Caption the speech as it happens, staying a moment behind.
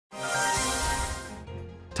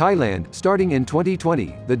Thailand, starting in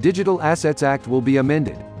 2020, the Digital Assets Act will be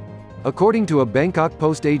amended. According to a Bangkok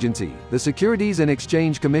Post agency, the Securities and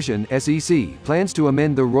Exchange Commission (SEC) plans to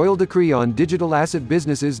amend the Royal Decree on Digital Asset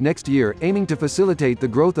Businesses next year, aiming to facilitate the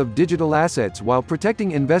growth of digital assets while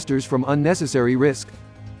protecting investors from unnecessary risk.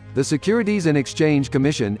 The Securities and Exchange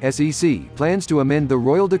Commission (SEC) plans to amend the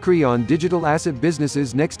Royal Decree on Digital Asset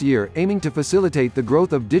Businesses next year, aiming to facilitate the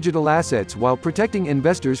growth of digital assets while protecting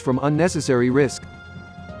investors from unnecessary risk.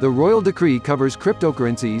 The Royal Decree covers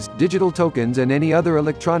cryptocurrencies, digital tokens and any other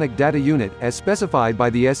electronic data unit, as specified by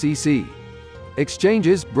the SEC.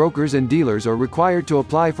 Exchanges, brokers and dealers are required to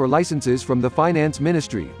apply for licenses from the Finance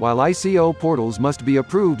Ministry, while ICO portals must be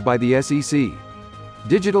approved by the SEC.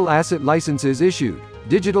 Digital asset licenses issued.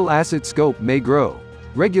 Digital asset scope may grow.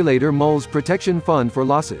 Regulator mulls protection fund for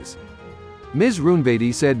losses. Ms.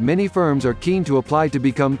 Runvedi said many firms are keen to apply to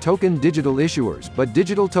become token digital issuers, but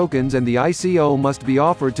digital tokens and the ICO must be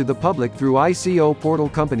offered to the public through ICO portal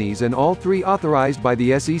companies, and all three authorized by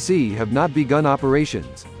the SEC have not begun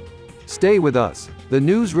operations. Stay with us. The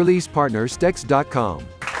news release partner stex.com.